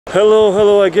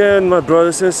Hello again, my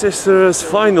brothers and sisters.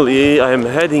 Finally, I'm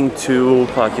heading to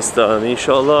Pakistan.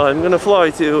 Inshallah, I'm gonna fly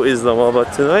to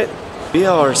Islamabad tonight. We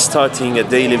are starting a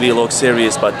daily vlog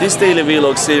series, but this daily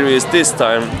vlog series this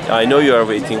time, I know you are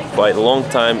waiting quite a long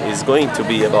time, is going to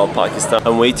be about Pakistan.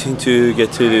 I'm waiting to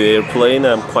get to the airplane.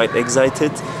 I'm quite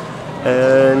excited,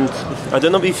 and I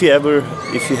don't know if you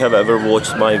have ever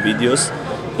watched my videos.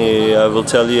 I will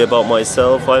tell you about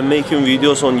myself. I'm making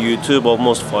videos on YouTube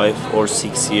almost 5 or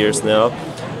 6 years now,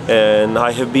 and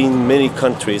I have been many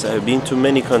countries. I have been to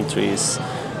many countries,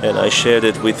 and I shared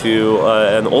it with you.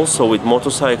 And also with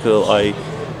motorcycle, I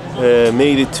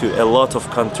made it to a lot of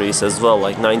countries as well,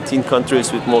 like 19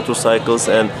 countries with motorcycles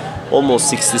and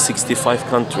almost 60-65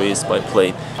 countries by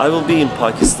plane. I will be in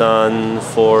Pakistan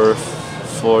for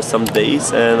some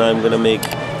days, and I'm gonna make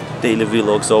daily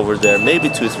vlogs over there, maybe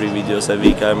 2-3 videos a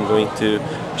week. I'm going to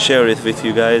share it with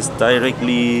you guys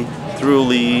directly,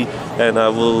 truly, and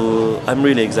I'm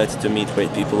really excited to meet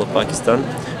great people of Pakistan.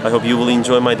 I hope you will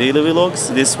enjoy my daily vlogs.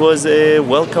 This was a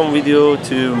welcome video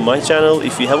to my channel.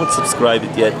 If you haven't subscribed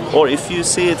it yet, or if you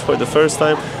see it for the first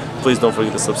time, please don't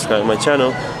forget to subscribe my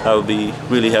channel. I will be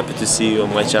really happy to see you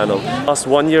on my channel. Last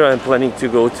 1 year I'm planning to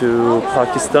go to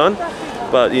Pakistan,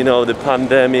 but you know, the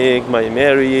pandemic, my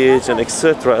marriage, and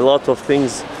etc. A lot of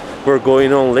things were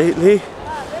going on lately.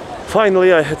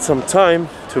 Finally, I had some time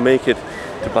to make it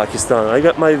to Pakistan. I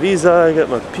got my visa, I got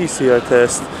my PCR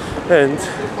test, and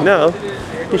now,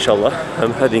 inshallah,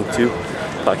 I'm heading to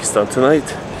Pakistan tonight.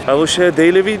 I will share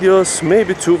daily videos,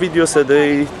 maybe 2 videos a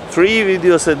day, 3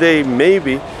 videos a day,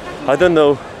 maybe. I don't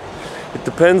know. It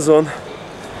depends on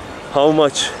how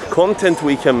much content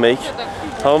we can make,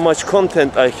 how much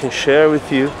content I can share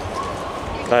with you.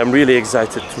 I'm really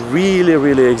excited,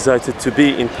 really excited to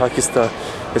be in Pakistan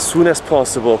as soon as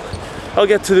possible. I'll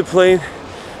get to the plane,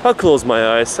 I'll close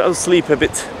my eyes, I'll sleep a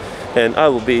bit, and I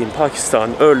will be in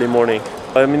Pakistan early morning.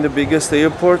 I'm in the biggest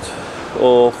airport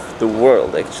of the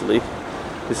world, actually.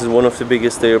 This is one of the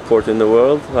biggest airports in the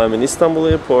world. I'm in Istanbul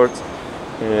airport,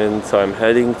 and I'm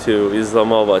heading to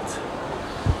Islamabad.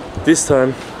 This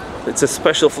time, it's a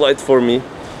special flight for me.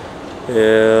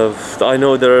 I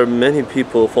know there are many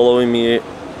people following me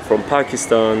from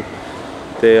Pakistan.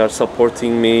 They are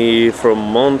supporting me from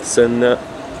months and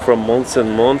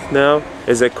months now.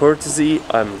 As a courtesy,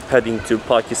 I'm heading to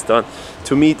Pakistan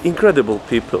to meet incredible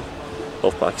people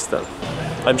of Pakistan.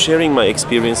 I'm sharing my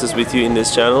experiences with you in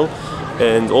this channel,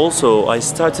 and also I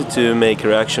started to make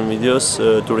reaction videos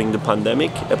during the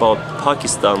pandemic about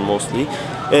Pakistan mostly,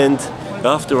 and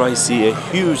after I see a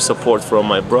huge support from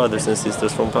my brothers and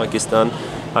sisters from Pakistan,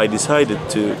 I decided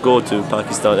to go to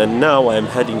Pakistan, and now I'm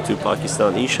heading to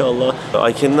Pakistan, inshallah.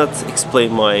 I cannot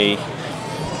explain my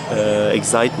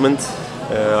excitement.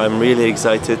 I'm really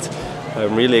excited.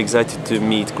 I'm really excited to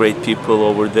meet great people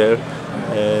over there,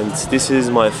 and this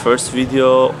is my first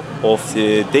video of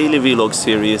the daily vlog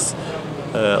series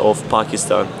of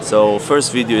Pakistan. So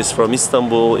first video is from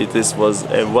Istanbul. Was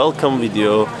a welcome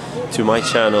video to my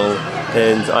channel,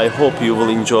 and I hope you will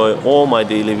enjoy all my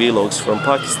daily vlogs from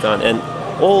Pakistan and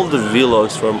all the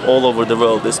vlogs from all over the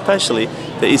world, especially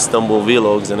the Istanbul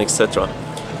vlogs and etc.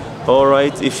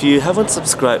 Alright, if you haven't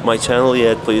subscribed my channel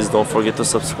yet, please don't forget to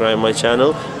subscribe my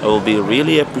channel. I will be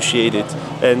really appreciated,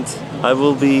 and I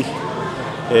will be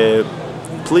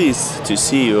pleased to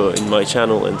see you in my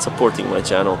channel and supporting my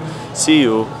channel. See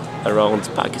you around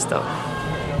Pakistan.